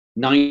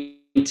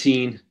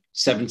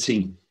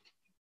1917,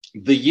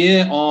 the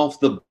year of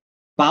the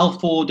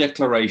Balfour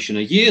Declaration,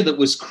 a year that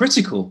was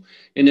critical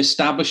in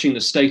establishing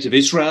the state of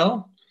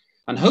Israel.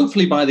 And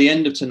hopefully by the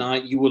end of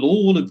tonight, you will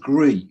all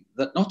agree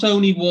that not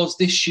only was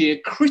this year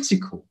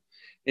critical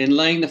in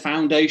laying the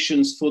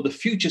foundations for the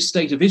future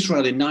state of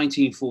Israel in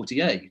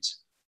 1948,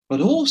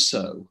 but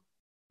also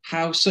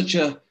how such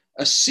a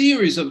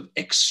series of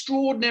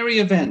extraordinary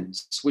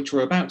events, which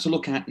we're about to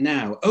look at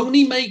now,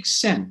 only makes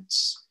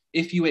sense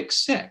if you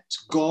accept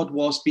God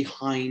was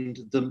behind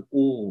them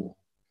all,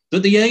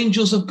 that the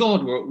angels of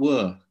God were at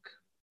work.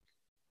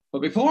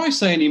 But before I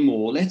say any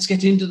more, let's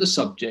get into the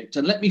subject,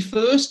 and let me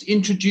first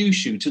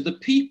introduce you to the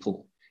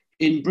people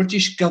in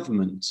British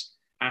government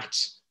at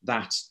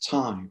that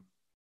time.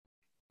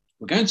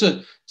 We're going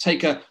to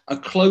take a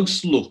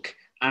close look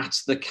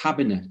at the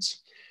cabinet,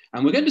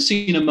 and we're going to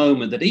see in a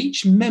moment that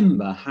each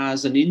member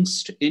has an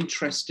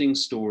interesting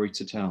story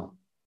to tell.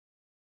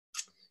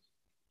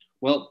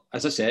 Well,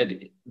 as I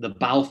said, the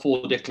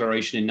Balfour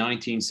Declaration in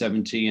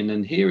 1917,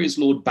 and here is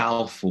Lord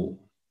Balfour.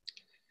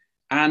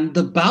 And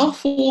the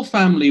Balfour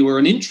family were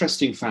an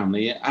interesting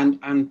family,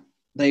 and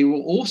they were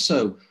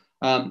also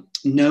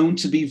known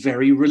to be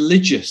very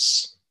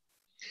religious.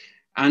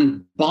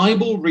 And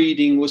Bible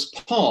reading was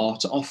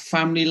part of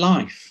family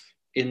life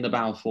in the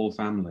Balfour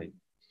family.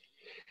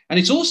 And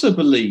it's also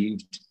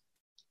believed,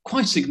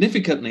 quite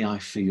significantly, I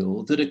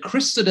feel, that a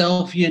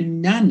Christadelphian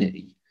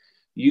nanny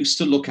used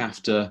to look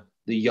after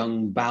the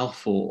young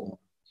Balfour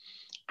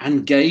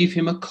and gave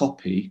him a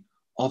copy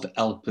of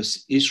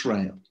Elpis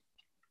Israel.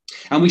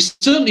 And we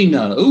certainly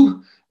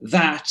know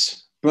that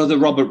Brother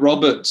Robert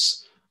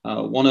Roberts,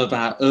 one of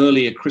our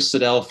earlier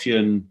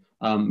Christadelphian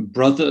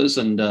brothers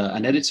and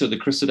an editor of the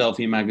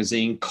Christadelphian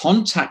magazine,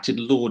 contacted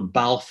Lord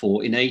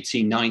Balfour in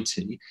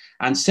 1890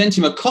 and sent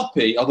him a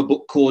copy of a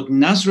book called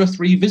Nazareth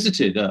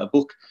Revisited, a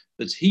book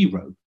that he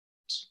wrote.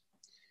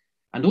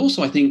 And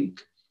also I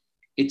think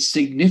it's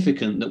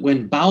significant that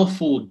when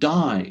Balfour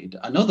died,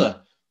 another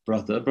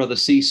brother, Brother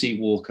C.C.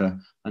 Walker,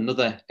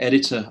 another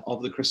editor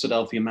of the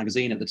Christadelphian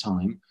magazine at the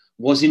time,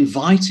 was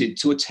invited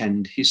to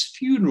attend his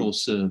funeral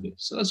service.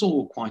 So that's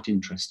all quite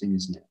interesting,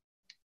 isn't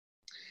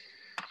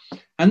it?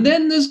 And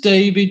then there's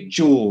David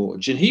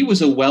George, and he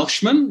was a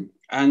Welshman.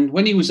 And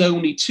when he was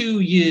only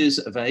 2 years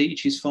of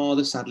age, his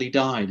father sadly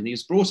died, and he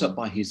was brought up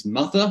by his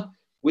mother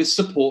with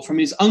support from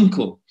his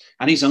uncle.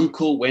 And his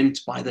uncle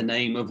went by the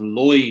name of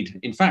Lloyd.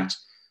 In fact,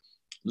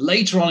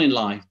 later on in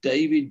life,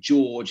 David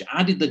George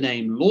added the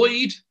name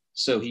Lloyd,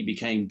 so he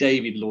became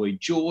David Lloyd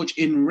George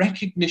in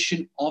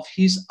recognition of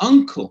his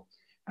uncle.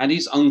 And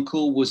his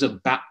uncle was a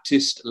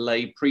Baptist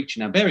lay preacher.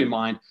 Now, bear in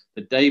mind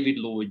that David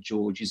Lloyd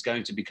George is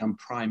going to become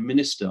Prime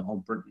Minister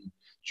of Britain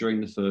during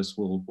the First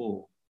World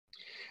War.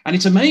 And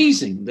it's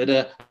amazing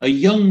that a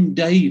young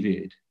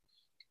David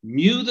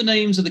knew the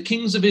names of the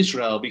kings of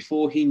Israel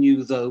before he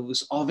knew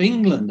those of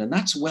England. And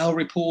that's well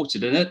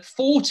reported. And at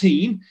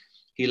 14,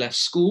 he left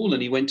school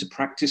and he went to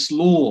practice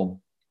law.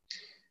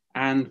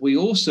 And we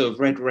also have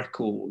read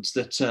records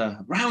that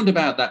round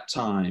about that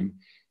time,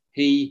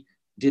 he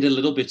did a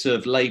little bit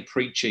of lay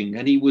preaching,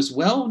 and he was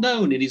well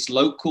known in his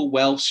local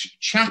Welsh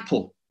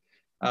chapel.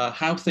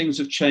 How things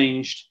have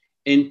changed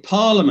in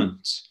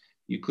Parliament.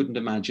 You couldn't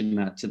imagine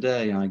that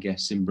today, I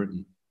guess, in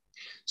Britain.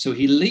 So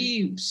he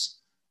leaves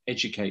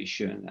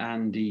education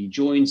and he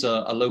joins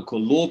a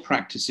local law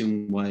practice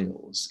in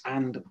Wales.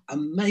 And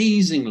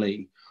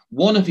amazingly,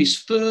 one of his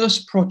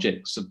first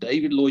projects of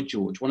David Lloyd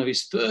George, one of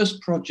his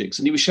first projects,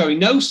 and he was showing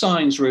no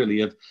signs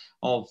really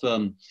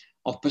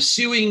of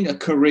pursuing a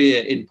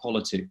career in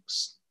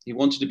politics. He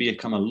wanted to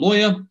become a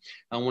lawyer,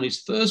 and one of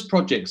his first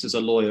projects as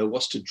a lawyer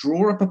was to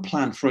draw up a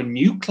plan for a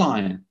new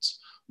client,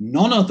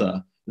 none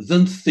other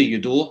than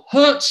Theodore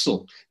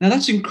Herzl. Now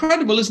that's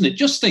incredible, isn't it?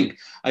 Just think,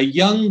 a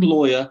young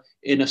lawyer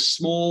in a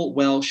small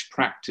Welsh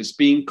practice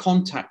being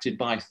contacted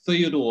by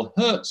Theodore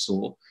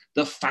Herzl,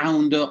 the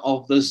founder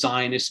of the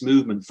Zionist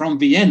movement from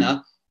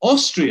Vienna,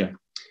 Austria.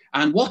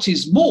 And what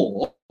is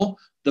more,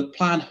 the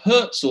plan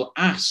Herzl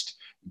asked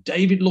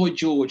David Lloyd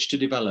George to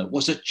develop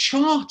was a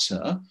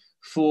charter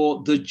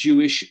for the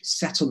Jewish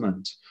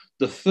settlement,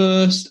 the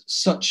first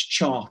such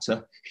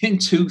charter in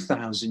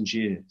 2,000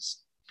 years.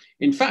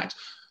 In fact,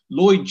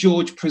 Lloyd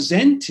George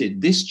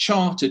presented this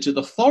charter to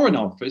the Foreign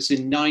Office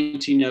in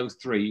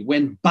 1903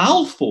 when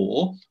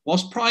Balfour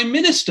was Prime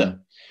Minister.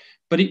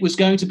 But it was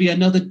going to be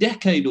another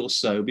decade or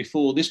so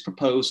before this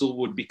proposal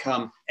would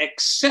become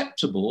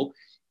acceptable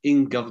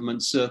in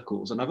government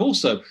circles. And I've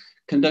also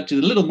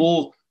conducted a little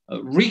more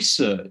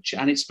research,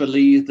 and it's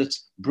believed that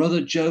Brother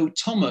Joe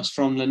Thomas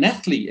from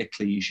Llanelli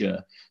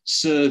Ecclesia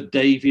served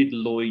David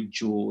Lloyd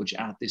George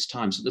at this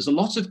time. So there's a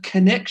lot of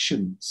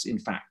connections, in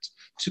fact,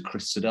 to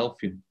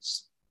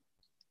Christadelphians.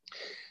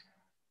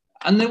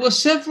 And there were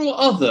several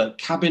other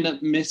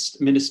cabinet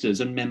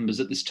ministers and members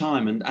at this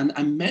time,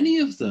 and many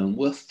of them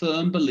were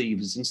firm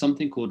believers in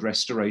something called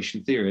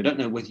restoration theory. I don't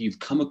know whether you've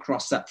come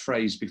across that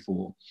phrase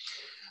before,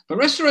 but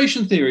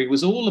restoration theory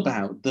was all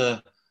about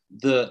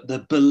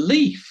the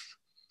belief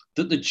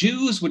that the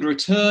Jews would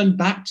return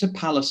back to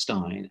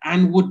Palestine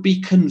and would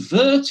be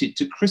converted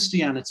to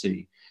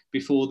Christianity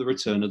before the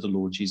return of the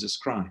Lord Jesus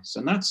Christ.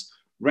 And that's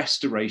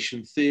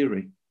restoration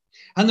theory.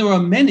 And there are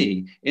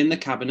many in the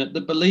cabinet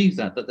that believe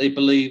that they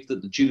believe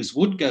that the Jews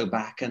would go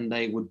back and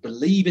they would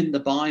believe in the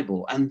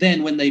Bible. And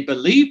then when they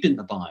believed in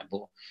the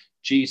Bible,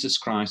 Jesus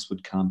Christ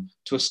would come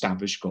to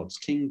establish God's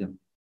kingdom.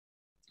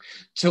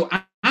 To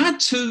add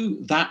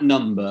to that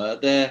number,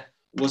 there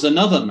was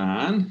another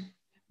man,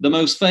 the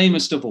most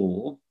famous of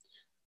all,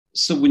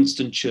 Sir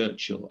Winston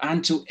Churchill.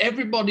 And to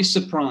everybody's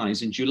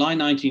surprise, in July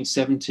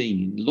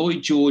 1917,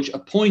 Lloyd George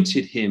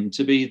appointed him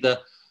to be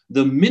the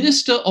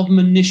Minister of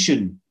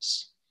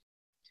Munitions.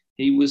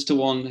 He was the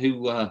one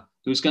who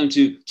was going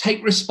to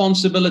take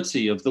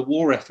responsibility of the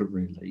war effort,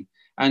 really,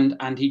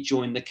 and he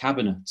joined the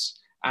cabinet.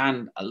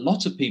 And a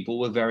lot of people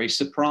were very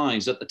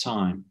surprised at the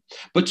time.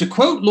 But to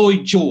quote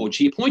Lloyd George,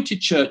 he appointed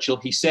Churchill,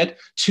 he said,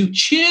 to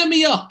cheer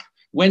me up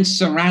when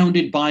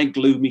surrounded by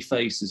gloomy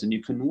faces. And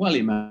you can well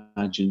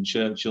imagine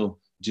Churchill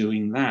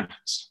doing that.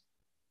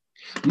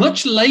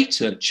 Much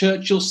later,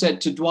 Churchill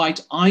said to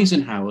Dwight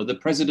Eisenhower, the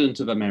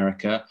President of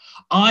America,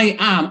 "I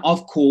am,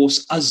 of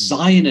course, a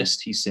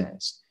Zionist," he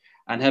says,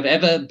 "and have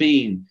ever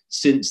been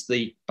since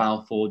the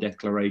Balfour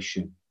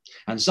Declaration."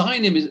 And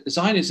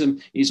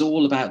Zionism is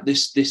all about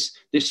this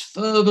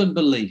fervent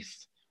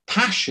belief,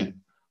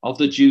 passion of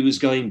the Jews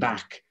going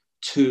back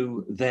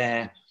to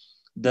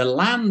the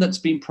land that's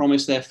been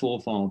promised their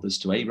forefathers,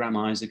 to Abraham,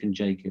 Isaac, and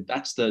Jacob.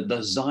 That's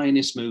the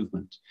Zionist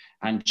movement.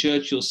 And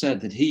Churchill said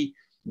that he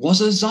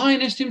was a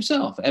Zionist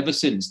himself ever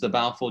since the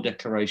Balfour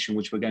Declaration,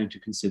 which we're going to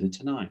consider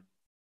tonight.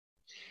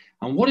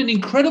 And what an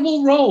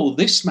incredible role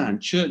this man,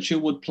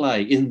 Churchill, would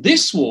play in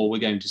this war we're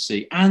going to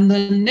see, and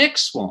the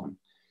next one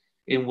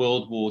in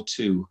World War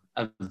II.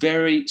 A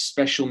very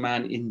special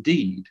man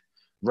indeed,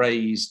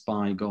 raised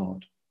by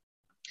God.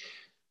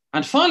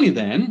 And finally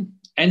then,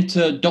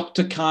 enter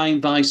Dr. Chaim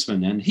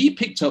Weizmann, and he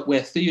picked up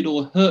where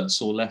Theodor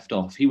Herzl left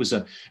off. He was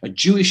a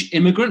Jewish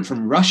immigrant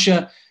from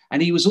Russia,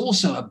 and he was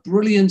also a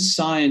brilliant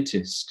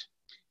scientist.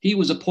 He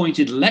was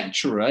appointed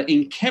lecturer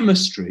in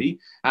chemistry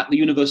at the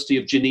University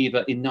of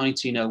Geneva in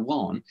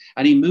 1901,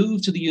 and he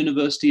moved to the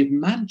University of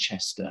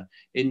Manchester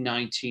in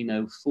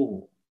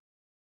 1904.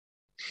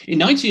 In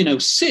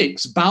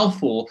 1906,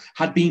 Balfour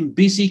had been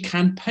busy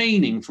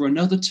campaigning for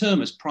another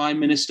term as Prime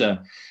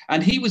Minister,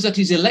 and he was at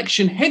his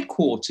election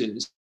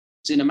headquarters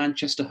in a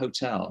Manchester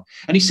hotel.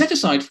 And he set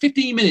aside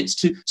 15 minutes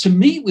to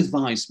meet with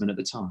Weizmann at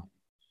the time.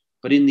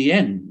 But in the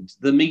end,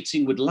 the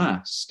meeting would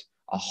last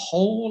a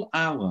whole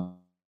hour.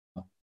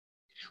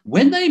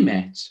 When they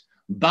met,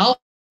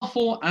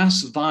 Balfour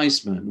asked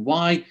Weizmann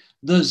why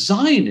the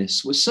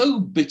Zionists were so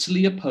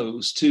bitterly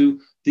opposed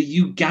to the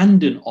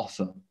Ugandan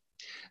offer.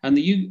 And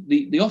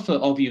the offer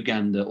of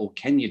Uganda, or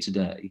Kenya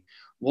today,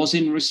 was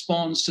in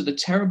response to the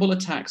terrible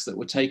attacks that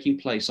were taking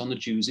place on the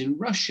Jews in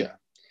Russia.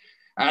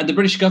 The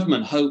British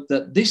government hoped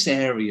that this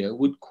area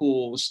would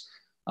cause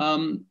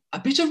a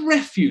bit of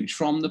refuge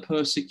from the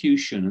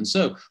persecution. And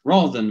so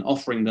rather than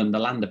offering them the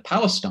land of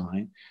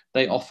Palestine,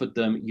 they offered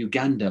them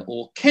Uganda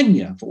or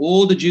Kenya for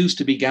all the Jews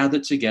to be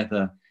gathered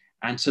together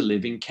and to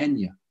live in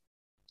Kenya.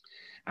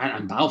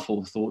 And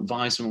Balfour thought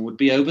Weizmann would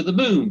be over the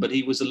moon, but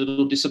he was a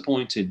little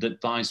disappointed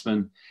that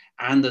Weizmann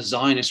and the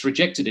Zionists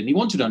rejected it. And he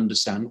wanted to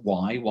understand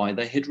why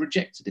they had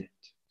rejected it.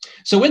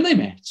 So when they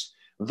met,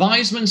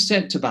 Weizmann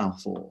said to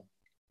Balfour,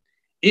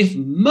 if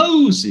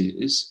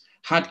Moses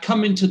had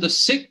come into the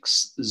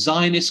 6th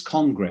Zionist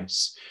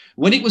Congress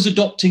when it was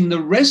adopting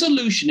the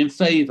resolution in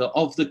favor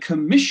of the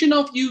Commission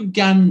of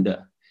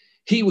Uganda,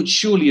 he would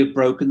surely have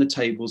broken the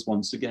tables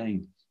once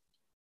again.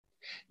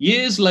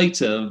 Years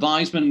later,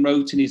 Weizmann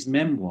wrote in his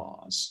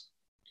memoirs,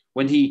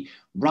 when he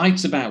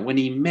writes about when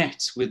he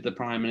met with the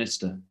Prime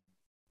Minister,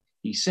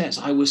 he says,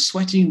 I was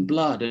sweating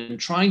blood and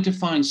trying to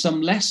find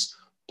some less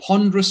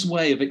ponderous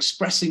way of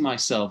expressing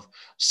myself.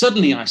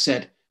 Suddenly I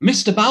said,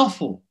 Mr.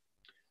 Balfour,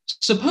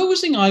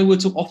 supposing I were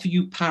to offer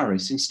you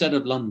Paris instead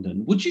of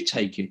London, would you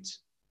take it?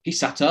 He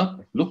sat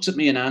up, looked at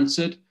me and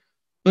answered,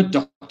 but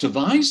Dr.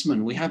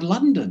 Weizmann, we have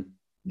London.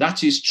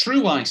 That is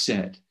true, I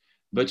said,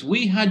 but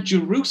we had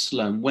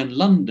Jerusalem when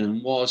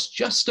London was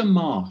just a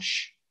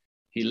marsh.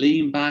 He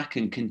leaned back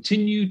and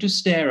continued to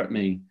stare at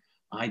me.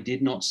 I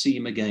did not see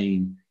him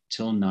again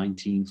till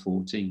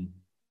 1914.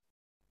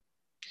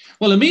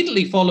 Well,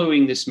 immediately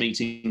following this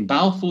meeting,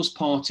 Balfour's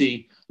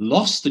party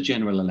lost the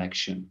general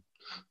election,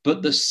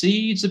 but the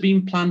seeds had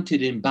been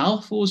planted in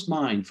Balfour's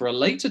mind for a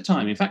later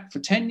time, in fact, for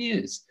 10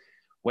 years,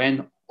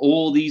 when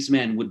all these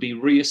men would be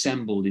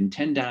reassembled in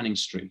 10 Downing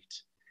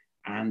Street,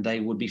 and they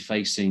would be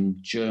facing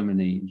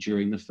Germany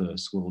during the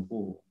First World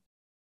War.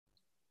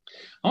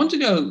 I want to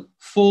go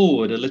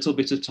forward a little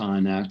bit of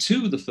time now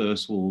to the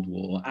First World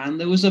War, and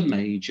there was a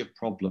major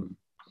problem.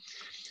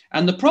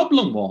 And the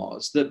problem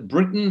was that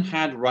Britain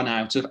had run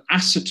out of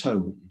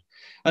acetone.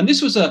 And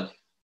this was a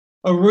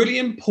really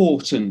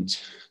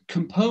important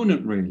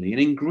component, really, an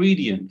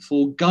ingredient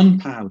for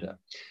gunpowder.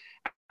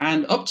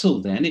 And up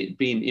till then, it had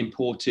been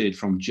imported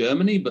from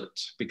Germany, but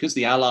because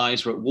the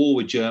Allies were at war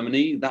with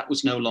Germany, that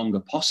was no longer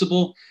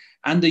possible.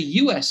 And the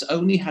US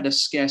only had a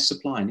scarce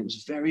supply, and it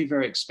was very,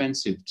 very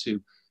expensive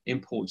to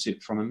import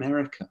it from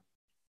America.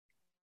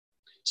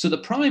 So the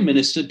Prime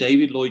Minister,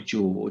 David Lloyd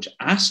George,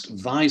 asked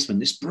Weizmann,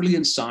 this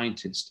brilliant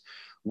scientist,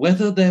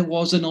 whether there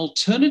was an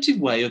alternative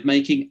way of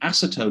making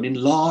acetone in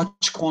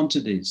large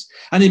quantities.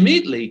 And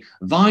immediately,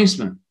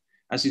 Weizmann,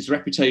 as his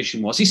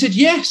reputation was, he said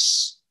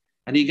yes.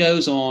 And he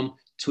goes on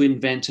to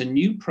invent a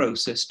new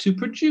process to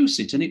produce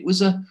it. And it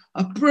was a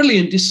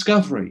brilliant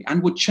discovery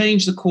and would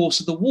change the course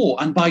of the war.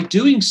 And by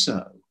doing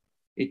so,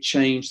 it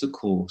changed the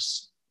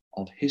course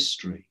of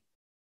history.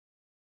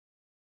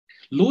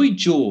 Lloyd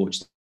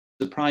George,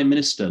 the Prime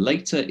Minister,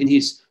 later in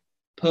his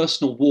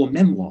personal war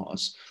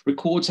memoirs,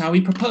 records how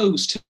he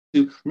proposed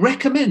to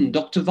recommend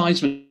Dr.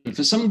 Weizmann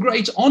for some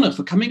great honor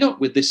for coming up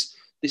with this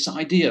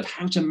idea of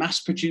how to mass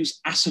produce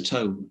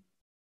acetone.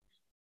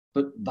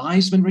 But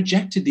Weizmann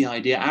rejected the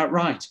idea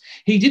outright.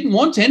 He didn't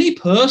want any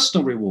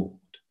personal reward.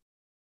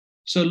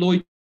 So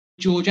Lloyd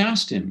George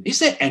asked him, is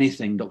there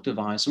anything, Dr.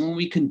 Weizmann,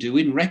 we can do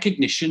in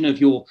recognition of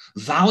your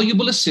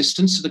valuable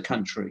assistance to the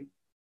country?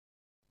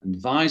 And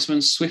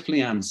Weizmann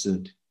swiftly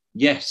answered,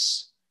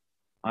 yes,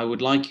 I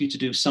would like you to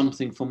do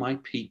something for my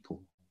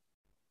people.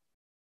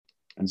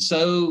 And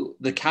so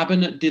the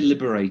cabinet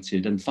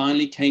deliberated and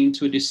finally came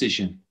to a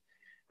decision.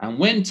 And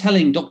when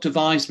telling Dr.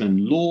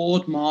 Weizmann,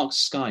 Lord Mark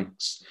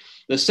Sykes,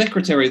 the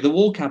secretary of the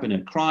war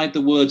cabinet, cried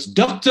the words,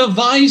 Dr.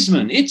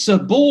 Weizmann, it's a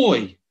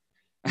boy.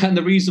 And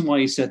the reason why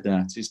he said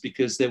that is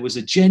because there was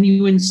a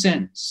genuine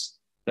sense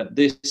that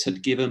this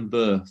had given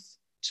birth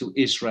to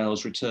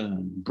Israel's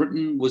return.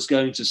 Britain was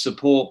going to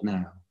support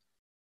now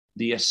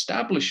the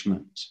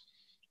establishment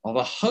of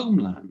a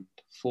homeland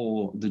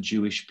for the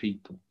Jewish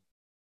people.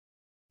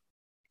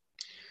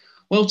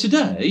 Well,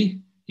 today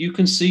you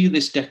can see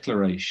this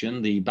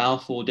declaration, the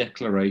Balfour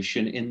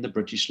Declaration, in the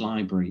British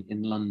Library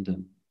in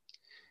London.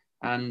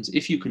 And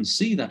if you can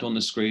see that on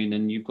the screen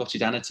and you've got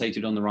it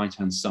annotated on the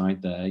right-hand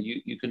side there,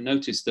 you can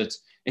notice that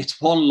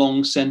it's one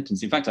long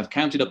sentence. In fact, I've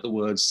counted up the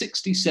words,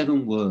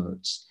 67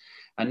 words.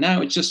 And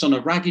now it's just on a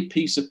ragged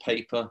piece of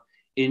paper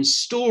in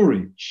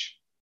storage.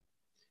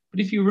 But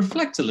if you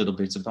reflect a little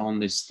bit upon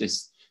this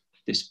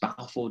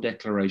Balfour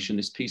Declaration,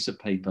 this piece of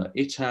paper,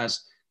 it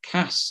has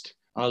cast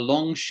a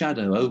long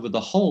shadow over the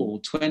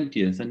whole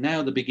 20th and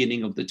now the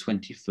beginning of the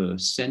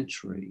 21st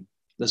century.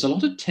 There's a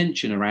lot of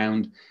tension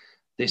around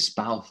this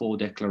Balfour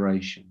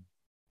Declaration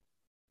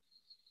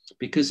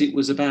because it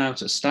was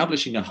about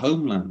establishing a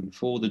homeland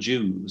for the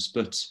Jews,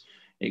 but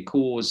it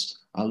caused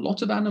a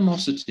lot of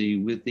animosity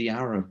with the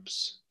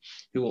Arabs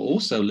who were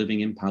also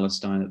living in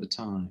Palestine at the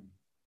time.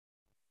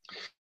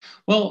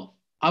 Well,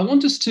 I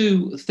want us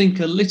to think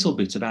a little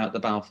bit about the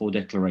Balfour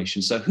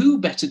Declaration. So who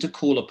better to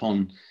call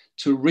upon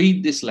to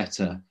read this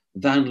letter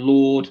than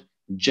Lord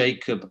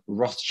Jacob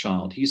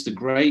Rothschild? He's the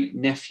great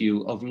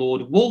nephew of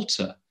Lord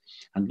Walter.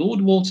 And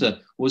Lord Walter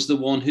was the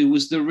one who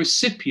was the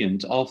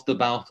recipient of the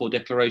Balfour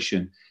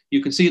Declaration.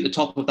 You can see at the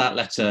top of that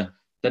letter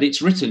that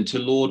it's written to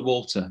Lord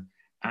Walter.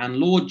 And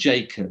Lord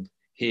Jacob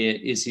here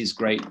is his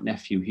great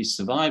nephew, his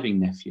surviving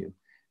nephew.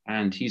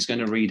 And he's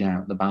going to read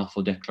out the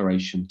Balfour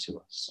Declaration to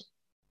us.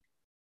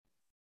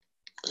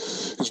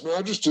 His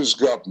Majesty's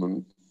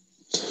government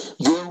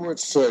view with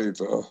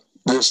favour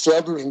the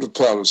establishment of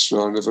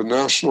Palestine as a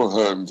national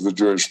home for the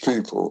Jewish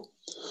people,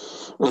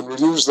 and will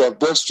use their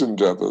best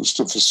endeavours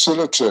to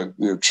facilitate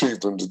the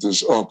achievement of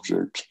this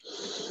object,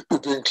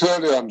 it being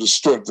clearly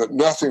understood that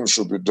nothing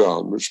shall be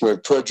done which may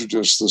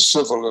prejudice the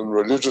civil and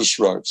religious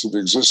rights of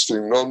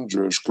existing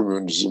non-Jewish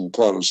communities in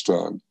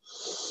Palestine,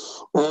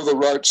 or the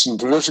rights and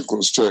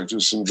political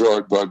status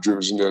enjoyed by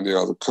Jews in any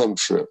other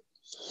country.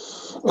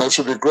 I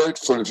should be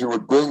grateful if you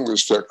would bring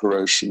this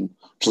declaration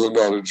to the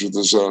knowledge of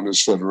the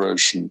Zionist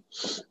Federation.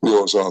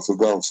 Yours, Arthur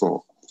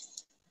Balfour.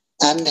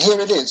 And here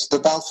it is, the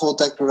Balfour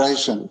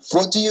Declaration.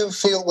 What do you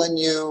feel when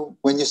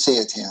you see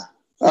it here?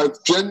 I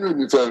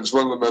genuinely feel it's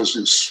one of the most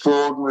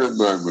extraordinary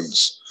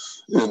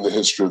moments in the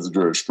history of the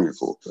Jewish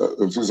people.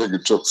 If you think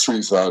it took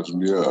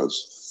 3,000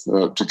 years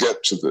to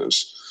get to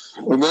this.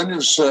 And then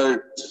you say,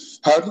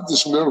 how did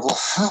this miracle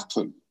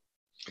happen?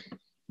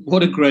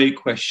 What a great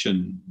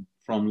question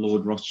from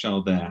Lord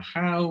Rothschild there.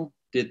 How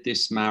did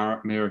this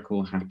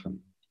miracle happen?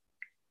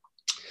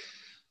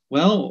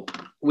 Well,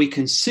 we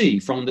can see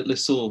from that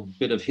little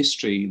bit of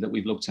history that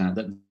we've looked at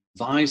that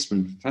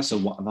Weizmann, Professor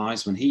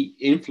Weizmann, he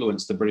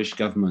influenced the British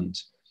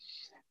government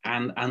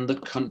and the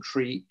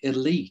country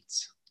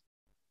elite.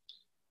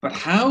 But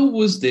how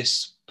was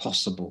this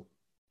possible?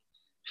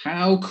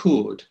 How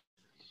could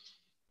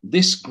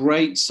this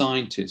great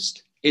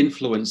scientist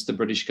influence the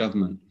British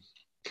government?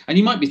 And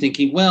you might be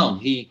thinking, well,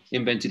 he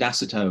invented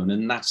acetone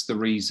and that's the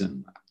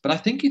reason. But I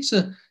think it's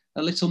a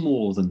little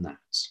more than that.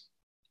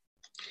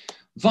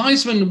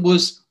 Weizmann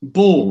was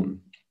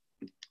born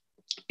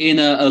in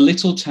a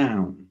little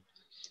town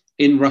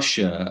in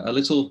Russia, a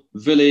little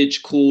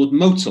village called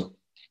Motul.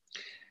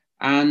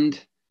 And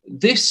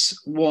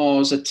this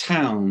was a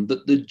town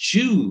that the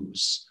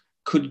Jews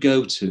could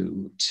go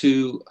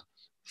to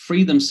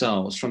free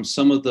themselves from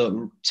some of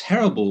the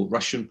terrible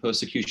Russian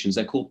persecutions.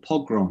 They're called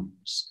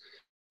pogroms,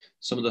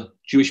 some of the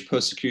Jewish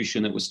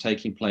persecution that was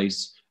taking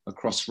place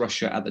across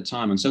Russia at the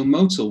time. And so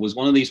Motul was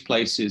one of these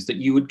places that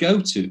you would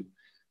go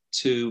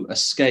to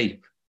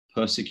escape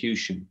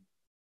persecution.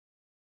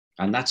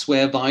 And that's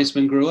where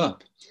Weizmann grew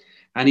up.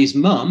 And his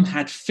mum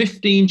had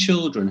 15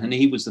 children, and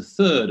he was the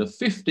third of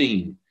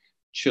 15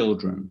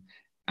 children.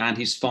 And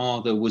his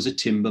father was a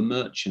timber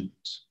merchant.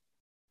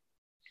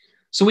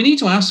 So we need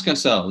to ask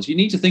ourselves, you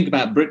need to think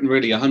about Britain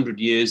really 100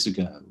 years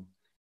ago.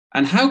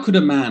 And how could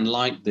a man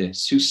like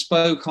this, who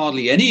spoke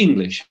hardly any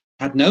English,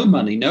 had no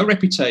money, no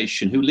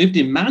reputation, who lived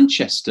in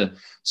Manchester,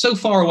 so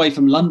far away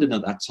from London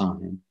at that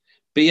time,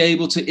 be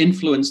able to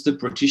influence the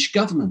British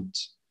government?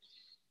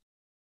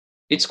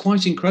 It's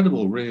quite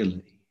incredible,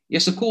 really.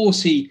 Yes, of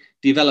course, he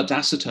developed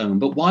acetone,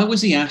 but why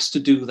was he asked to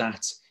do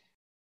that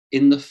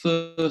in the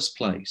first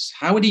place?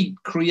 How had he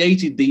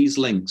created these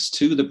links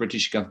to the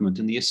British government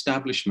and the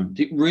establishment?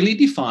 It really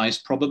defies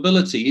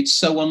probability. It's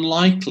so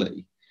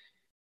unlikely.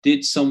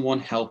 Did someone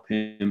help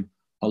him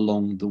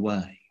along the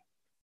way?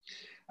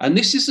 And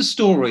this is the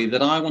story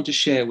that I want to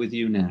share with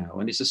you now,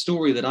 and it's a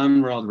story that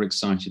I'm rather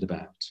excited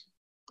about.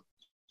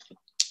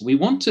 We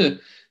want to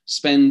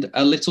spend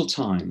a little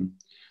time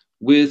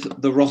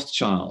with the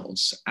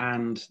Rothschilds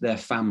and their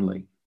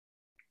family.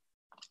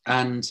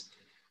 And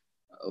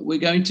we're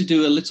going to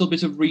do a little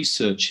bit of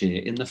research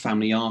here in the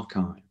family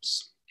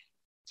archives.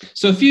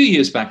 So a few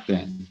years back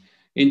then,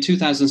 in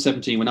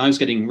 2017, when I was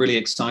getting really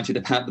excited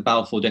about the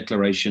Balfour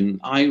Declaration,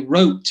 I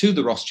wrote to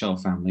the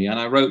Rothschild family, and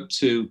I wrote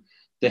to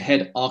the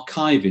head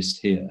archivist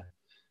here,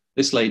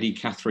 this lady,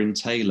 Catherine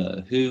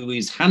Taylor, who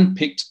is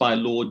handpicked by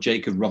Lord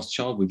Jacob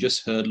Rothschild. We've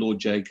just heard Lord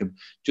Jacob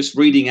just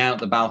reading out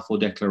the Balfour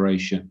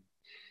Declaration.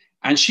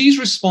 And she's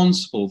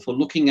responsible for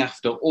looking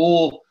after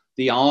all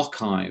the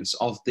archives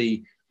of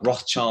the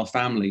Rothschild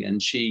family.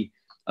 And she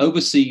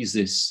oversees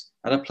this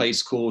at a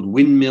place called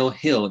Windmill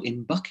Hill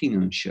in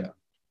Buckinghamshire.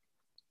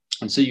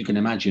 And so you can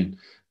imagine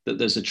that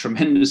there's a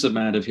tremendous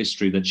amount of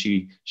history that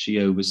she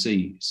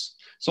oversees.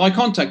 So I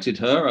contacted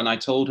her and I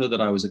told her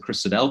that I was a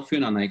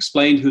Christadelphian, and I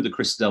explained who the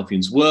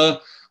Christadelphians were,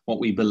 what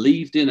we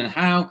believed in, and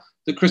how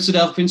the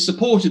Christadelphians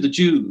supported the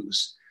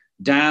Jews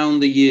down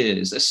the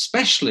years,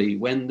 especially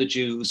when the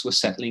Jews were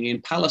settling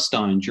in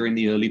Palestine during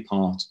the early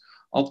part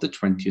of the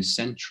 20th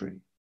century.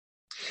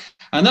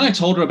 And then I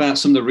told her about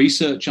some of the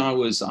research I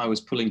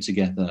was pulling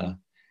together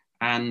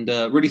and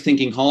really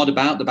thinking hard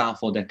about the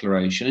Balfour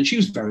Declaration. And she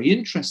was very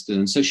interested.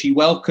 And so she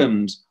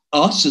welcomed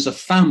us as a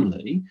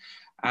family.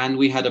 And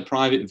we had a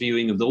private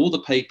viewing of all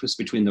the papers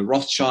between the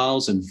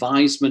Rothschilds and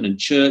Weizmann and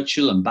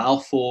Churchill and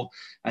Balfour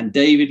and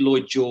David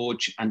Lloyd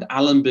George and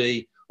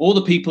Allenby, all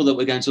the people that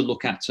we're going to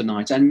look at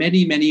tonight, and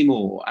many, many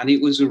more. And it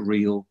was a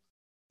real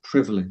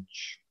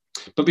privilege.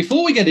 But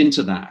before we get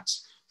into that,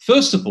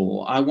 first of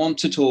all, I want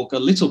to talk a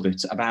little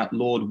bit about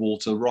Lord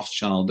Walter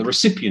Rothschild, the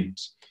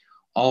recipient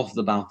of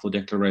the Balfour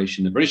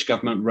Declaration. The British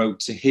government wrote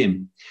to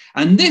him.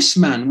 And this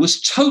man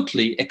was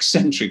totally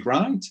eccentric,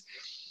 right?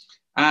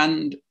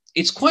 And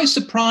it's quite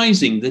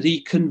surprising that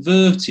he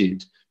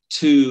converted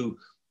to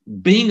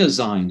being a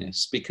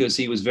Zionist because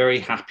he was very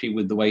happy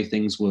with the way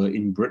things were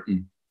in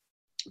Britain.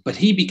 But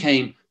he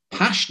became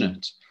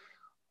passionate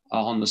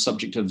on the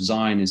subject of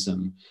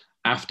Zionism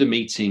after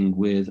meeting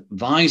with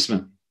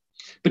Weizmann.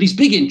 But his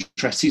big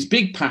interest, his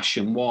big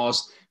passion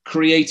was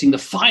creating the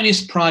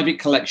finest private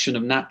collection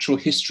of natural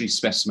history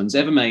specimens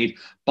ever made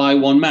by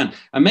one man.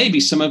 And maybe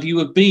some of you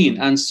have been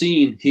and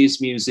seen his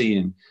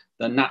museum,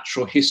 the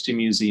Natural History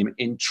Museum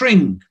in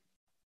Tring.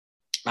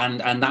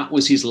 And that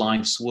was his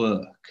life's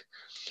work.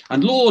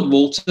 And Lord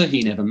Walter,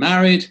 he never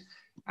married,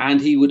 and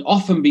he would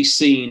often be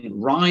seen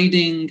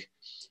riding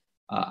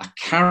a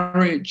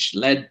carriage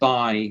led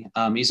by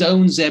his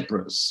own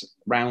zebras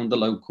round the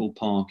local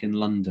park in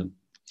London.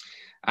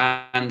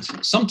 And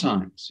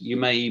sometimes you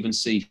may even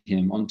see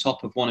him on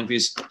top of one of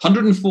his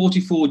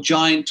 144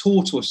 giant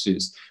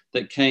tortoises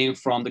that came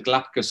from the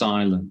Galapagos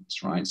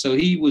Islands, right? So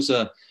he was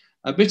a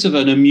bit of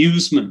an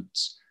amusement,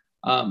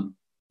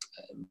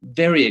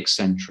 very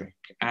eccentric.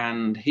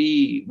 And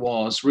he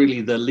was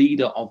really the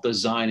leader of the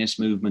Zionist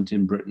movement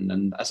in Britain.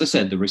 And as I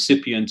said, the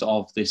recipient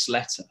of this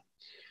letter.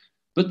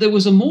 But there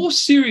was a more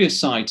serious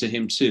side to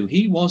him too.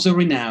 He was a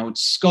renowned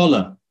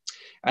scholar.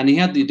 And he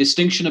had the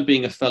distinction of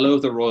being a fellow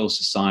of the Royal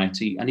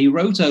Society. And he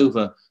wrote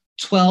over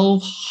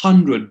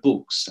 1,200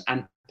 books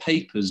and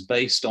papers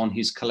based on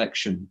his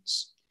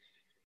collections.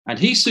 And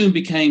he soon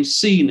became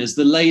seen as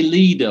the lay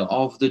leader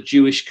of the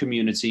Jewish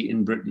community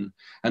in Britain.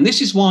 And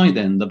this is why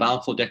then the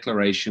Balfour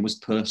Declaration was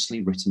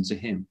personally written to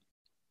him.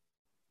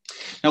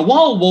 Now,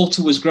 while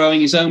Walter was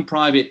growing his own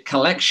private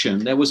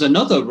collection, there was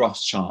another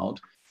Rothschild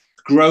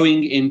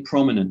growing in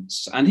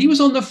prominence. And he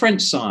was on the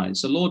French side.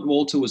 So Lord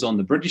Walter was on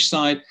the British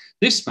side.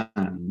 This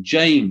man,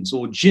 James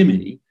or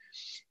Jimmy,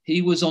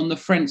 he was on the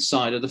French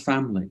side of the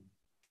family.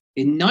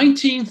 In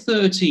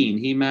 1913,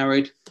 he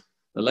married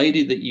the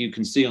lady that you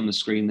can see on the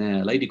screen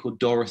there, a lady called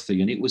Dorothy,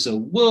 and it was a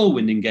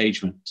whirlwind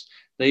engagement.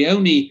 They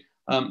only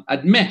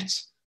had met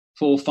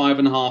for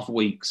 5.5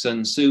 weeks,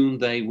 and soon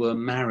they were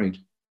married.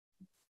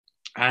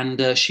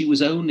 And she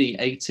was only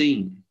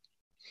 18.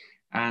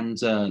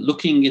 And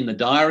looking in the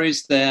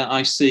diaries there,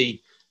 I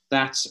see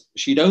that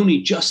she'd only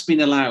just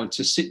been allowed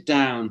to sit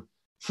down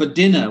for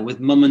dinner with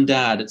mum and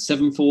dad at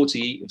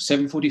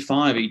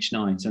 7:45 each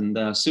night.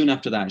 And soon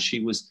after that, she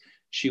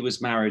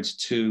was married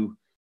to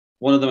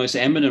one of the most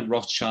eminent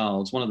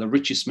Rothschilds, one of the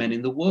richest men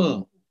in the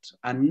world.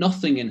 And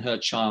nothing in her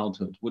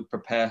childhood would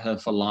prepare her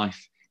for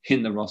life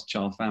in the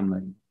Rothschild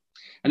family.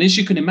 And as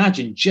you can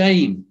imagine,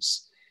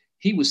 James,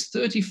 he was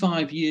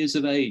 35 years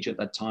of age at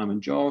that time,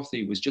 and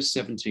Dorothy was just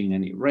 17,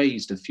 and it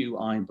raised a few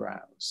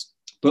eyebrows.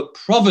 But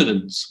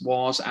Providence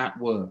was at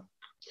work.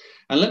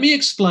 And let me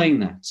explain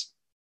that.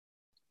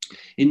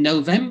 In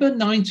November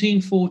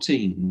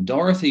 1914,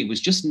 Dorothy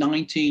was just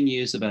 19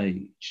 years of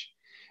age,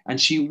 and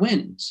she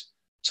went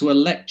to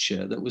a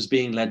lecture that was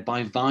being led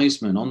by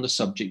Weizmann on the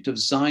subject of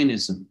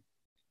Zionism,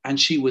 and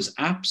she was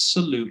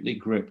absolutely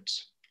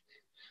gripped.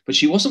 But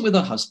she wasn't with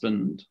her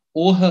husband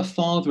or her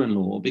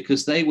father-in-law,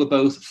 because they were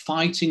both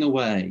fighting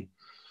away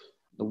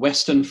the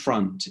Western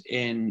Front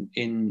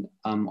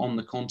on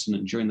the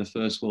continent during the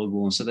First World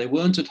War. So they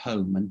weren't at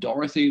home, and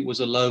Dorothy was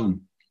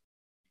alone.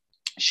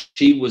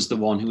 She was the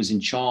one who was in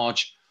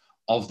charge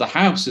of the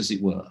house, as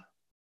it were.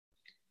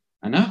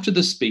 And after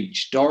the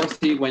speech,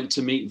 Dorothy went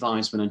to meet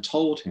Weizmann and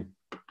told him,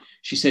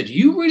 she said,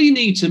 "You really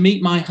need to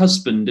meet my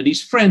husband and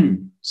his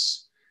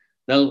friends.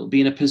 They'll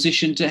be in a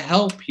position to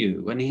help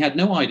you." And he had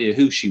no idea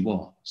who she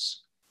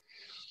was.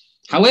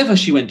 However,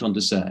 she went on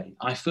to say,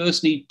 "I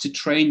first need to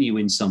train you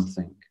in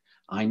something.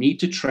 I need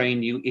to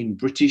train you in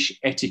British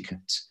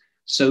etiquette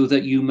so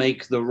that you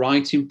make the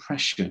right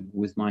impression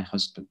with my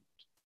husband."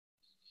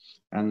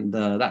 And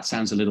that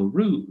sounds a little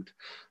rude,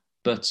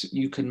 but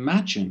you can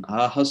imagine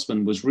her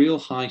husband was real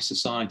high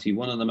society,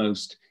 one of the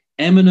most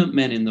eminent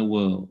men in the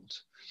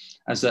world.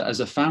 As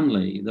a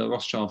family, the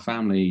Rothschild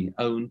family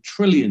owned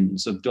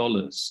trillions of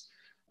dollars.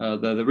 They're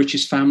the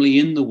richest family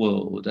in the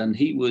world, and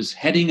he was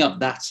heading up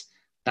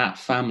that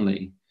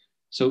family.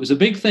 So it was a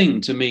big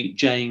thing to meet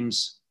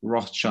James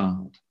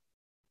Rothschild.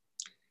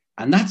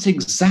 And that's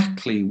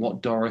exactly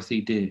what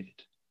Dorothy did,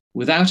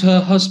 without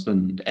her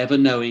husband ever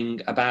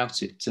knowing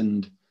about it.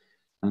 And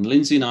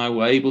Lindsay and I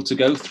were able to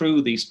go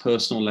through these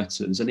personal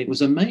letters, and it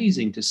was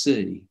amazing to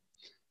see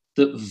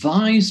that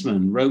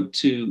Weizmann wrote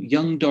to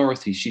young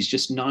Dorothy. She's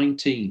just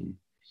 19.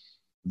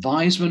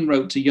 Weizmann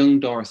wrote to young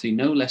Dorothy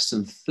no less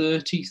than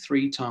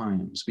 33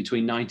 times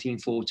between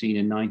 1914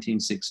 and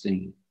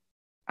 1916.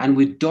 And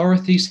with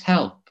Dorothy's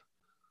help,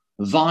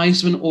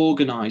 Weizmann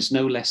organized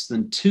no less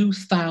than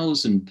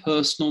 2,000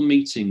 personal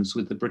meetings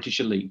with the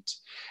British elite.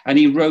 And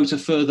he wrote a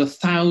further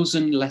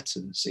 1,000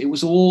 letters. It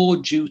was all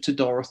due to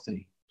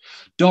Dorothy.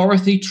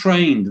 Dorothy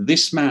trained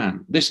this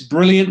man, this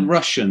brilliant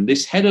Russian,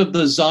 this head of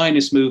the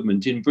Zionist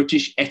movement, in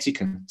British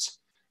etiquette.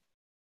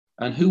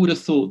 And who would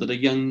have thought that a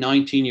young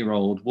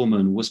 19-year-old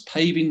woman was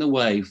paving the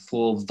way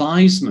for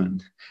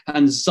Weizmann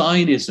and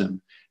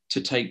Zionism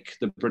to take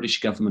the British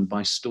government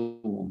by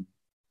storm?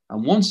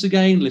 And once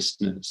again,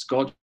 listeners,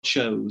 God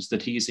shows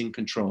that he is in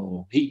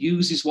control. He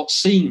uses what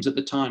seems at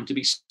the time to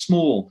be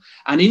small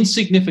and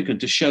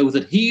insignificant to show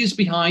that he is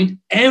behind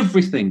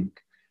everything.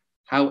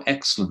 How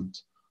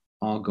excellent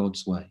are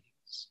God's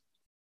ways.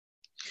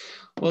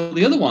 Well,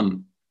 the other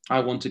one I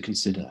want to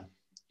consider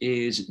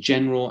is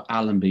General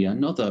Allenby,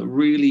 another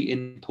really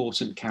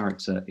important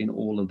character in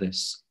all of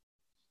this.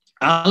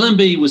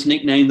 Allenby was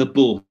nicknamed the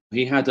Bull.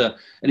 He had an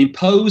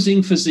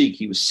imposing physique.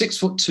 He was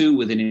 6'2"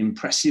 with an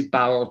impressive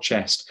barrel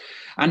chest.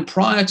 And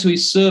prior to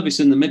his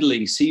service in the Middle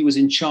East, he was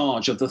in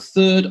charge of the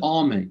Third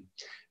Army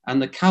and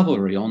the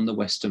cavalry on the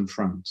Western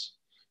Front.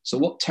 So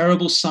what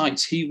terrible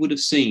sights he would have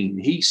seen.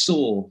 He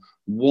saw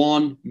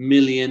 1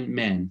 million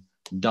men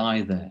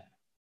die there.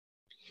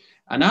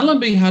 And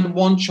Allenby had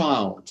one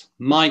child,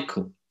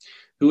 Michael,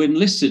 who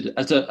enlisted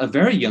at a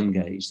very young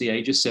age, the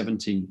age of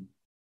 17.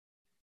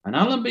 And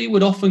Allenby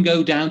would often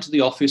go down to the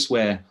office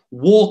where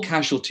war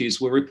casualties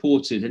were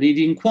reported, and he'd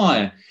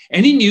inquire,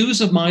 "Any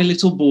news of my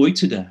little boy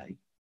today?"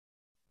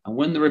 And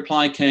when the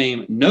reply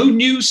came, "No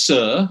news,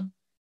 sir,"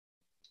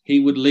 he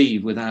would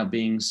leave without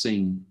being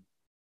seen.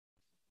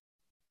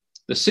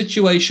 The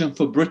situation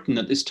for Britain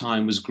at this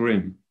time was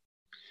grim.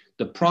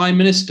 The Prime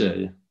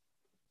Minister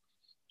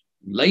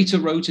later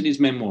wrote in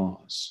his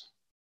memoirs,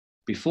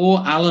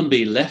 "Before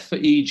Allenby left for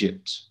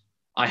Egypt,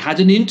 I had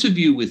an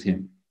interview with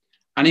him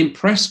and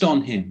impressed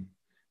on him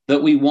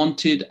that we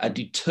wanted a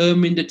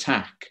determined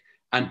attack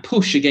and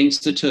push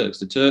against the Turks."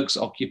 The Turks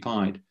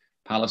occupied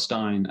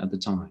Palestine at the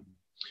time,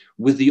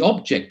 with the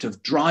object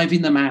of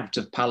driving them out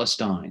of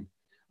Palestine.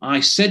 I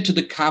said to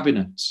the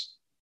cabinet,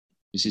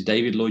 this is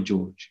David Lloyd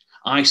George,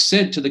 I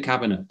said to the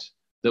cabinet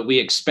that we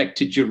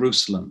expected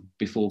Jerusalem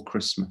before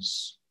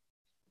Christmas.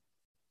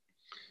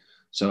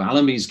 So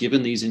Allenby's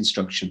given these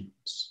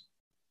instructions.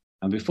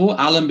 And before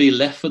Allenby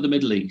left for the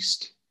Middle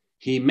East,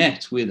 he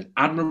met with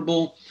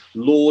Admiral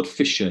Lord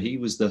Fisher. He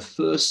was the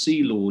first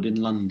Sea Lord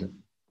in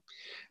London.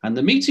 And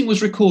the meeting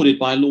was recorded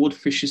by Lord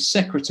Fisher's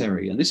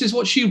secretary. And this is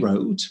what she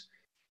wrote.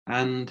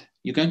 And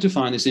you're going to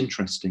find this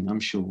interesting, I'm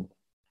sure.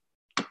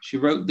 She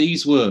wrote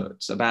these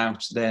words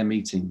about their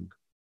meeting.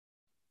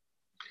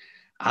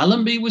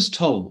 Allenby was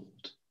told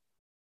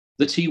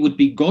that he would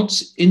be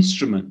God's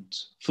instrument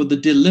for the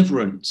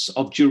deliverance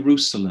of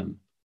Jerusalem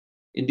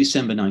in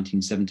December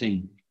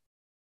 1917.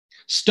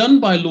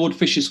 Stunned by Lord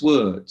Fisher's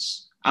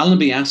words,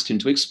 Allenby asked him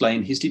to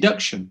explain his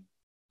deduction.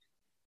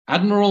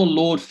 Admiral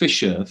Lord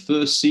Fisher,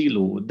 First Sea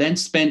Lord, then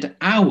spent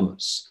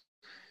hours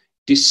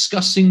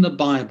discussing the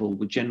Bible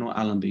with General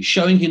Allenby,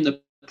 showing him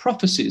the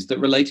prophecies that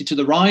related to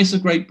the rise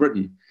of Great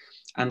Britain,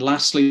 and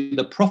lastly,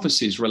 the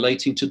prophecies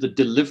relating to the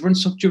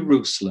deliverance of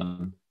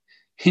Jerusalem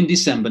in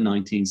December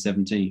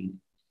 1917.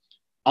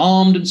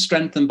 Armed and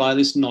strengthened by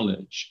this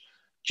knowledge,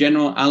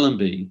 General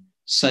Allenby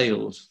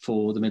sailed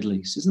for the Middle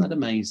East. Isn't that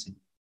amazing?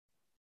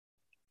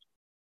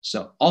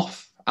 So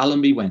off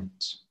Allenby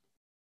went.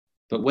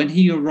 But when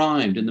he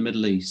arrived in the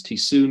Middle East, he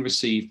soon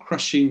received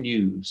crushing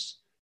news.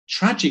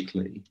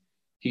 Tragically,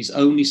 his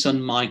only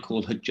son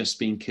Michael had just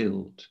been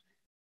killed.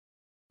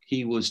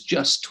 He was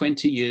just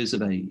 20 years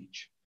of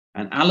age,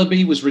 and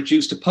Allenby was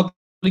reduced to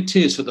public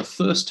tears for the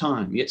first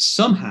time. Yet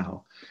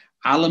somehow,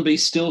 Allenby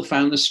still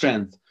found the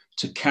strength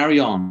to carry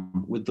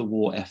on with the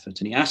war effort.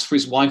 And he asked for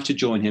his wife to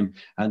join him,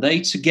 and they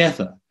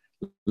together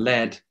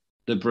led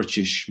the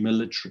British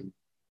military.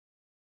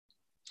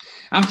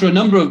 After a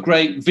number of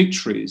great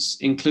victories,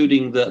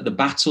 including the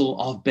Battle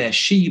of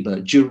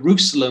Beersheba,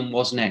 Jerusalem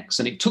was next,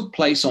 and it took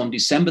place on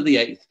December the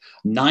 8th,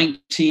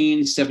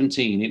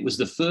 1917. It was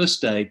the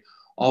first day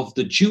of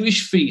the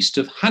Jewish feast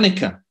of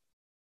Hanukkah.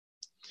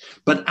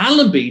 But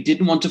Allenby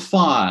didn't want to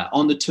fire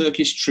on the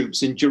Turkish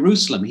troops in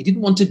Jerusalem. He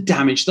didn't want to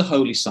damage the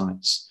holy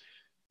sites.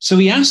 So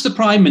he asked the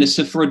Prime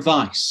Minister for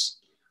advice.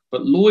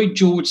 But Lloyd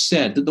George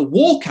said that the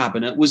War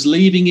Cabinet was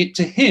leaving it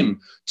to him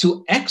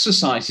to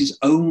exercise his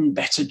own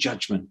better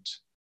judgment.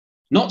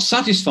 Not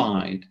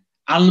satisfied,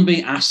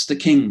 Allenby asked the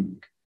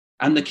king,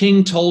 and the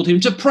king told him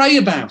to pray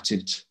about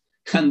it,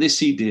 and this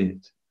he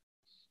did.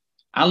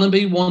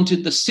 Allenby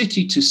wanted the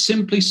city to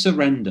simply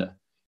surrender,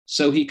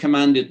 so he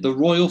commanded the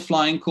Royal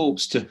Flying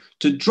Corps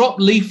to drop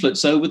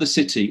leaflets over the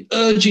city,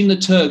 urging the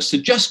Turks to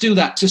just do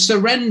that, to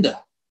surrender.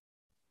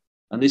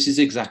 And this is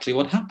exactly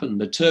what happened.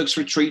 The Turks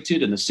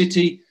retreated, and the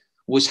city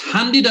was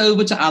handed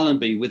over to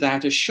Allenby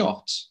without a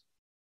shot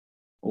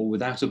or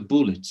without a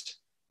bullet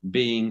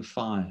being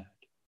fired.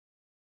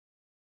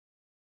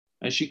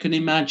 As you can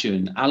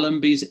imagine,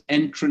 Allenby's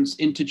entrance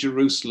into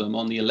Jerusalem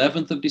on the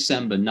 11th of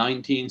December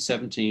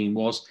 1917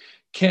 was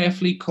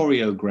carefully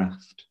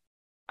choreographed,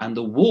 and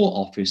the War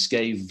Office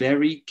gave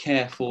very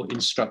careful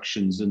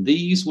instructions, and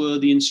these were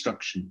the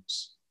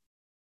instructions.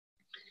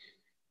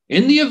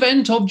 In the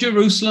event of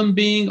Jerusalem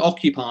being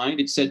occupied,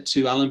 it said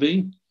to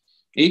Allenby,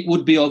 it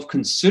would be of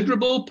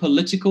considerable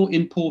political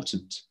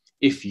importance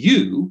if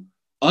you,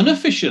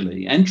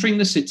 unofficially entering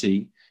the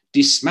city,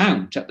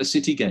 dismount at the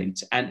city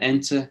gate and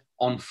enter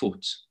on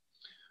foot.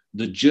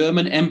 The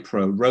German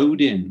emperor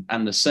rode in,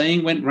 and the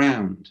saying went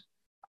round,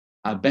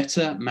 a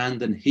better man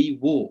than he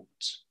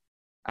walked.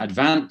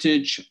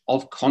 Advantage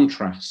of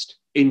contrast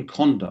in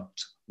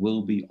conduct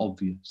will be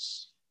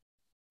obvious.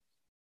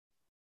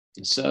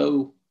 And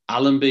so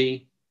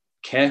Allenby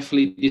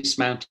carefully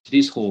dismounted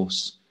his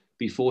horse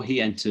before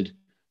he entered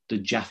the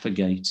Jaffa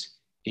Gate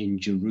in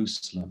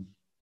Jerusalem.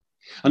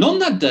 And on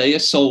that day, a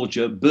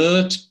soldier,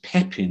 Bert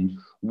Pepin,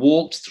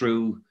 walked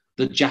through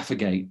the Jaffa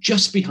Gate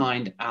just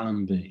behind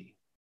Allenby.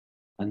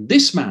 And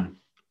this man,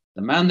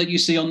 the man that you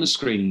see on the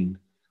screen,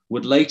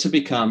 would later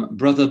become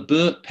Brother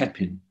Bert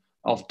Pepin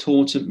of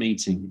Taunton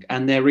Meeting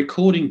and their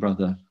recording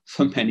brother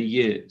for many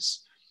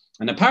years.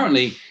 And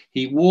apparently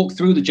he walked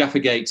through the Jaffa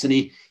Gates, and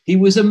he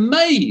was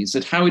amazed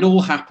at how it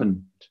all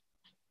happened,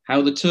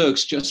 how the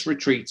Turks just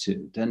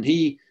retreated. And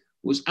he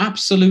was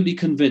absolutely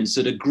convinced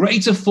that a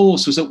greater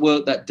force was at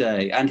work that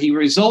day. And he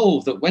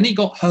resolved that when he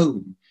got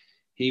home,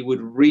 he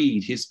would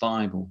read his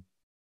Bible.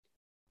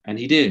 And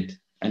he did.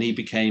 And he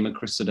became a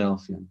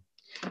Christadelphian.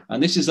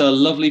 And this is a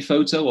lovely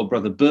photo of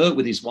Brother Bert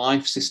with his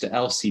wife, Sister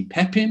Elsie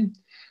Pepin.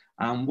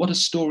 And what a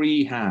story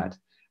he had.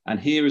 And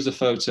here is a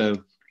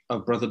photo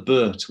of Brother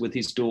Bert with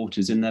his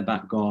daughters in their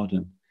back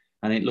garden.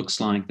 And it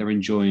looks like they're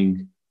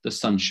enjoying the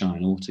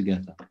sunshine all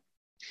together.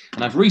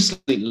 And I've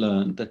recently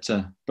learned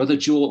that Brother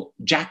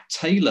Jack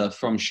Taylor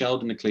from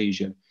Sheldon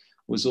Ecclesia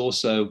was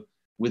also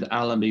with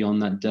Allenby on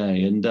that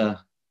day. And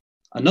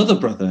another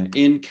brother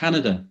in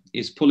Canada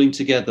is pulling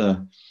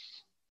together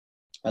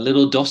a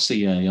little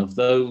dossier of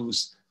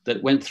those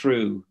that went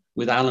through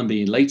with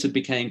Allenby, later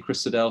became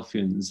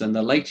Christadelphians. And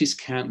the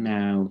latest count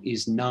now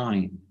is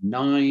 9.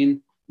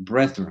 9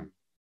 brethren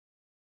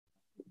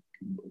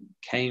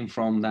came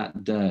from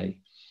that day.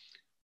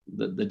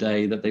 The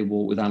day that they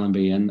walked with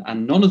Allenby, and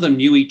none of them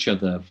knew each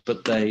other,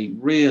 but they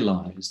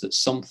realized that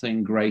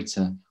something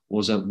greater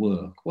was at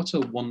work. What a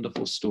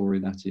wonderful story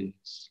that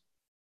is.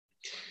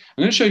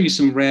 I'm going to show you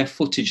some rare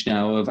footage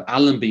now of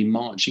Allenby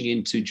marching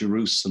into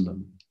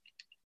Jerusalem.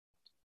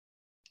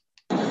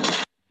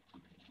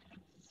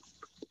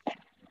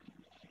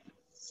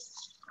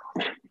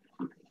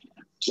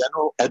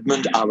 General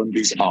Edmund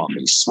Allenby's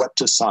army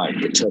swept aside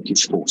the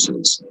Turkish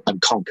forces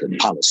and conquered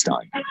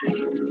Palestine.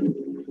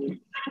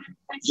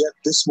 Yet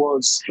this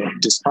was,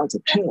 despite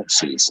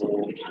appearances,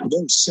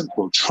 no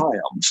simple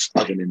triumph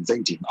of an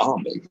invading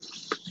army.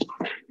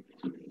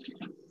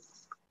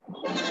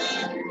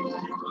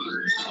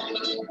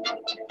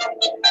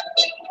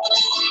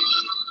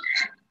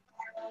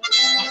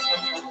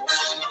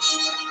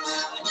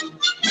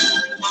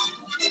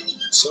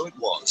 So it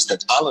was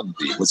that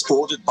Allenby was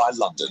ordered by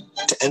London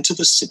to enter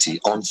the city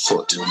on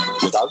foot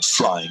without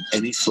flying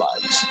any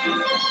flags.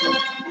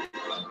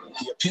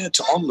 He appeared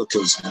to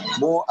onlookers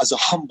more as a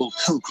humble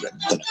pilgrim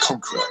than a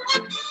conqueror.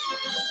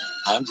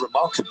 And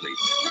remarkably,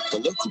 the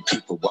local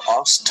people were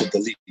asked to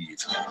believe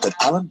that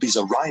Allenby's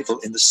arrival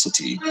in the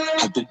city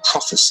had been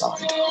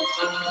prophesied.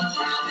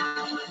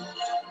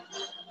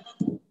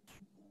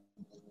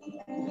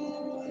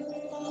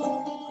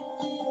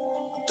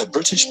 The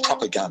British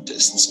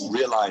propagandists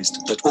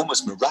realized that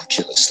almost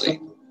miraculously,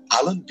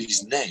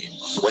 Allenby's name,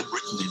 when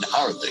written in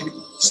Arabic,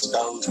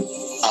 spelled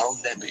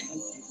Al-Nebi,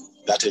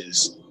 that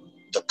is,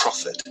 the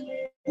prophet.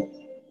 And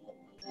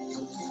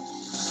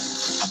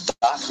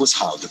that was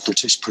how the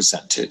British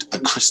presented a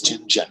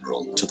Christian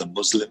general to the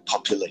Muslim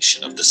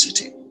population of the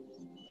city.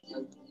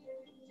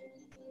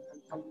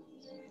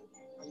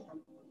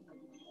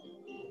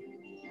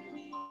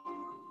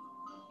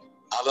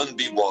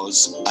 Allenby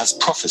was, as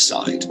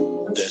prophesied,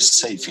 their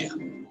savior.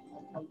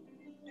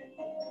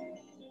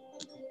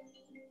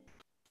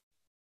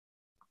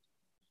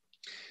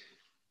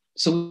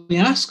 So we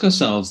ask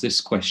ourselves this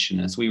question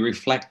as we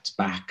reflect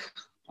back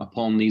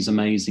upon these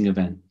amazing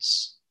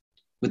events.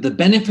 With the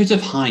benefit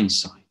of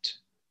hindsight,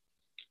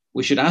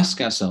 we should ask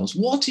ourselves,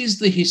 what is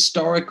the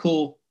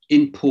historical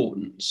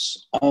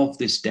importance of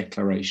this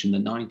declaration, the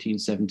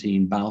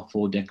 1917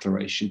 Balfour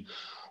Declaration?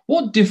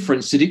 What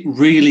difference did it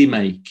really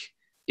make,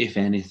 if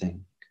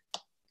anything?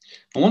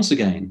 And once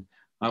again,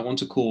 I want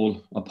to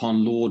call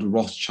upon Lord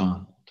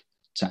Rothschild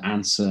to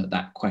answer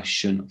that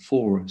question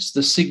for us.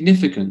 The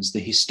significance, the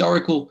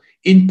historical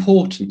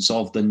importance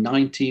of the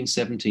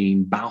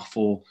 1917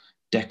 Balfour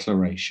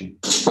Declaration.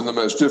 And the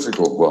most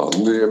difficult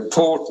one, the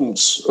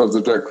importance of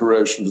the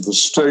declaration to the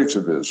state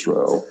of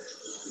Israel.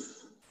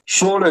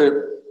 Surely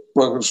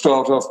one can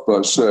start off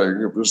by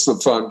saying it was the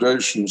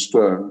foundation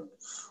stone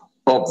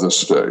of the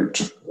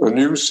state. And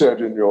you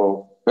said in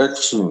your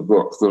excellent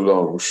book, The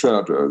Long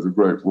Shadow, The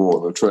Great War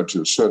in the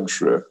 20th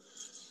Century,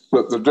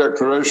 that the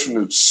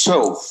declaration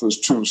itself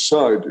was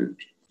two-sided.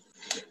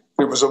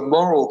 It was a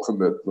moral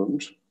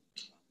commitment,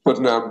 but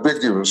an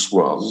ambiguous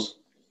one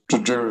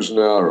to Jews and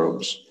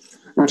Arabs.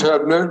 It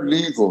had no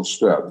legal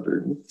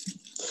standing.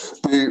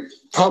 The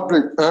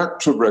public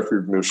act of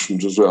recognition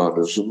to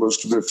Zionism was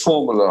to be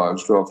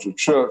formalized after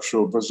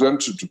Churchill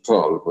presented to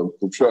Parliament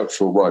the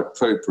Churchill White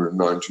Paper in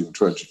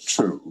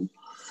 1922,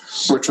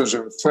 which was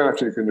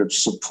emphatic in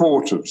its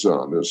support of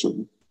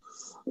Zionism.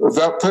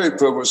 That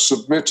paper was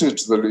submitted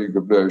to the League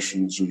of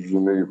Nations in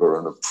Geneva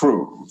and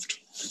approved.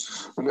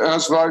 And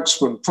as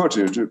Weizmann put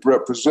it, it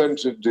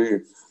represented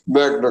the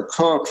Magna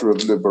Carta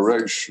of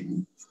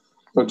liberation,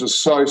 a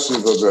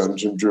decisive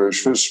event in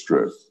Jewish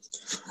history.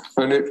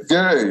 And it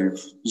gave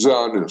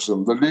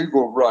Zionism the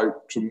legal right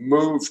to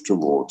move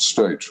towards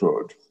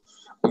statehood.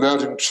 And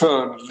that in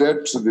turn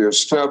led to the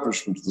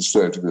establishment of the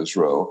State of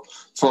Israel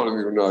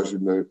following the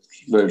United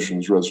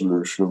Nations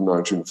Resolution of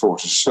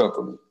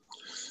 1947.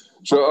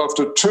 So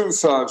after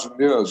 2,000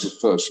 years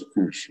of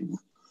persecution,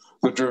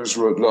 the Jews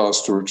were at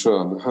last to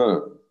return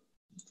home.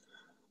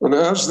 And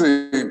as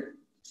the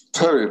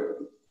poet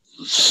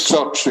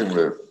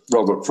touchingly,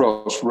 Robert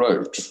Frost,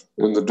 wrote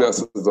in The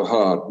Death of the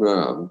Hired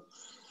Man,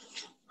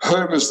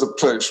 home is the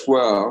place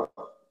where,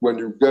 when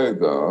you go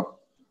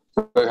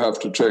there, they have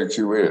to take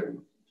you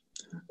in.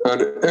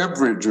 And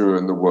every Jew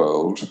in the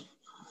world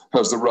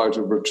has the right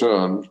of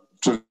return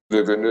to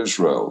live in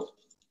Israel.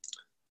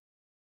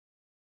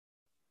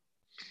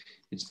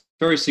 It's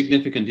very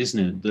significant, isn't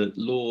it, that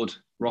Lord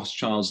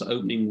Rothschild's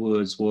opening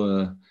words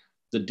were,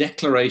 the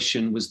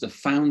declaration was the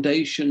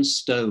foundation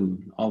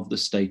stone of the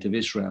state of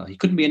Israel. He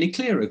couldn't be any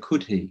clearer,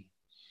 could he?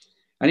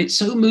 And it's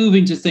so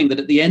moving to think that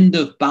at the end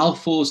of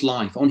Balfour's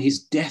life, on his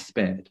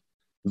deathbed,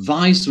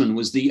 Weizmann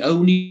was the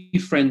only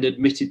friend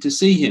admitted to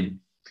see him.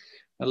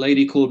 A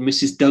lady called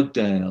Mrs.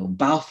 Dugdale,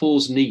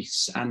 Balfour's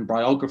niece and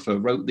biographer,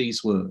 wrote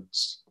these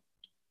words.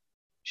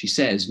 She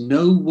says,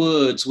 no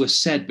words were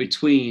said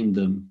between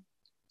them,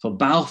 for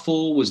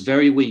Balfour was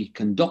very weak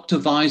and Dr.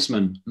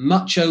 Weizmann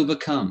much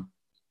overcome.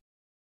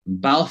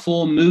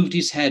 Balfour moved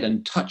his head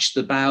and touched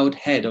the bowed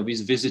head of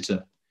his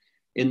visitor.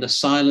 In the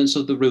silence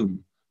of the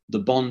room, the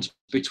bond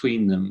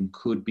between them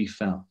could be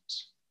felt.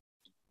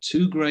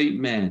 Two great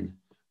men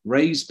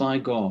raised by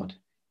God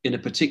in a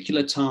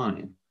particular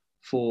time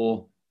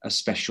for a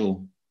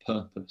special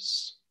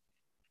purpose.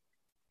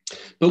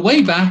 But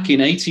way back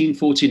in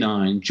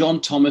 1849, John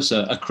Thomas,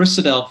 a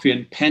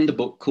Christadelphian, penned a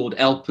book called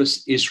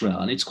Elpis Israel.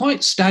 And it's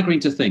quite staggering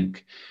to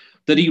think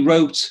that he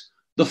wrote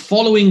the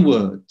following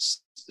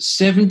words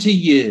 70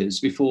 years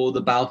before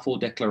the Balfour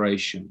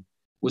Declaration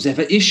was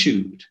ever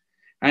issued.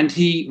 And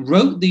he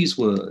wrote these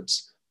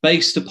words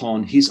based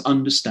upon his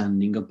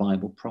understanding of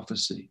Bible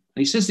prophecy.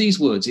 And he says these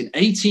words in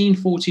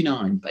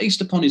 1849,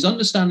 based upon his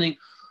understanding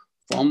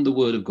from the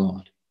word of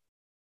God.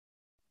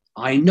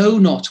 I know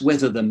not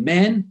whether the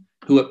men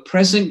who at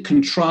present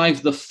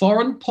contrive the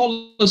foreign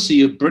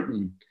policy of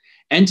Britain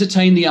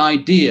entertain the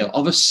idea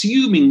of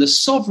assuming the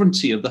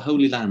sovereignty of the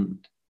Holy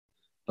Land.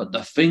 But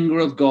the finger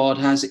of God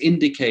has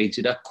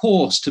indicated a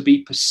course to be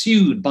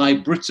pursued by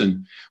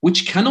Britain,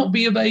 which cannot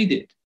be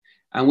evaded,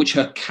 and which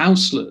her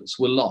counsellors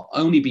will not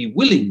only be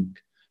willing,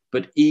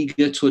 but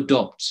eager to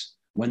adopt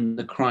when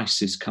the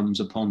crisis comes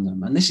upon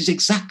them. And this is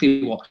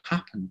exactly what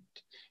happened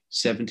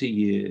 70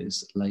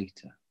 years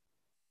later.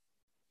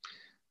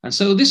 And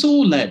so this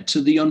all led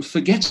to the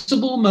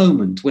unforgettable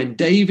moment when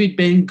David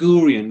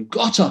Ben-Gurion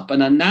got up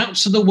and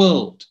announced to the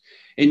world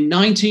in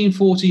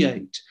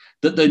 1948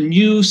 that the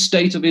new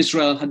state of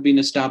Israel had been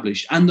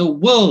established, and the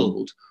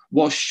world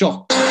was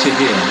shocked to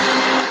hear.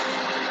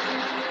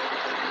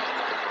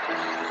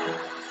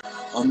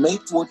 On May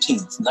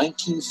 14th,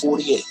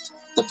 1948,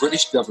 the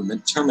British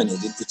government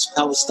terminated its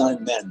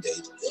Palestine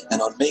mandate,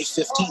 and on May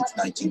 15th,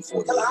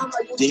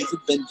 1948, David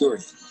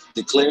Ben-Gurion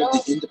declared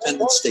the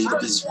independent state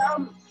of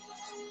Israel.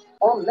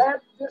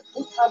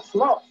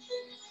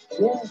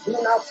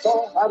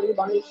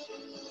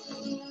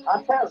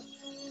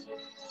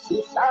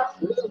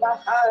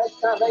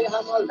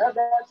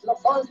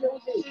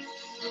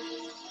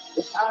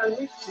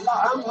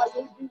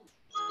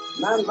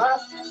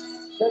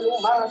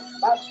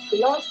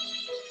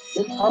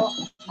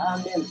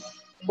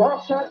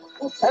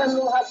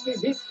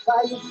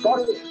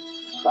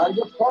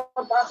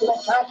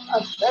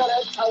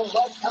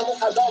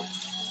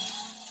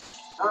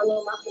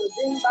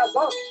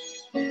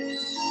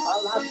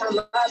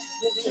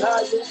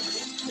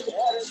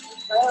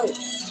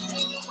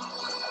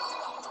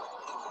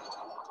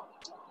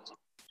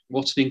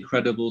 What an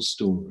incredible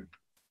story.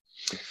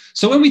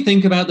 So when we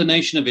think about the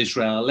nation of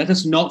Israel, let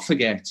us not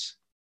forget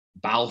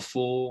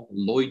Balfour,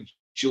 Lloyd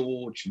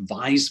George,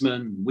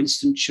 Weizmann,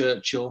 Winston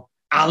Churchill,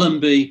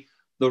 Allenby,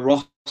 the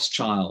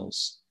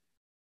Rothschilds,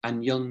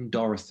 and young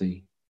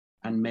Dorothy,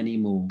 and many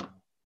more.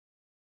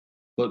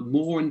 But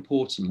more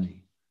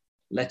importantly,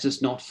 let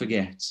us not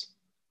forget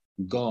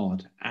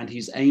God and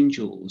his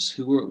angels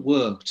who were at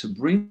work to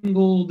bring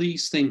all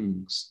these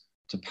things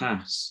to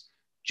pass,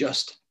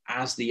 just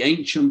as the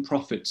ancient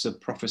prophets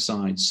have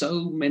prophesied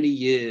so many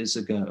years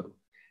ago.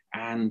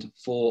 And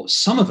for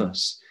some of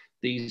us,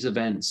 these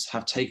events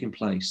have taken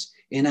place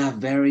in our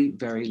very,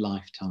 very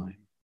lifetime.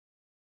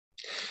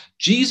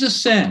 Jesus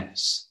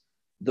says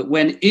that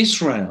when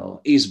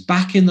Israel is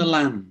back in the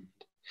land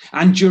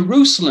and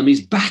Jerusalem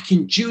is back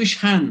in Jewish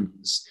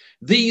hands,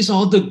 these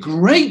are the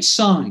great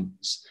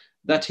signs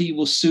that he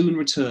will soon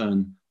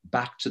return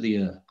back to the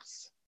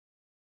earth.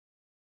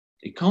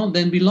 It can't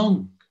then be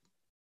long.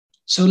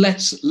 So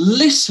let's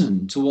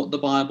listen to what the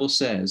Bible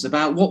says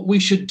about what we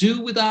should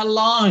do with our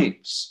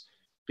lives,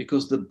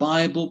 because the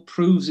Bible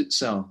proves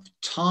itself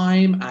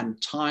time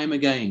and time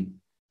again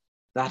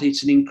that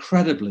it's an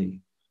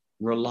incredibly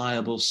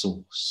reliable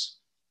source.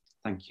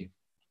 Thank you.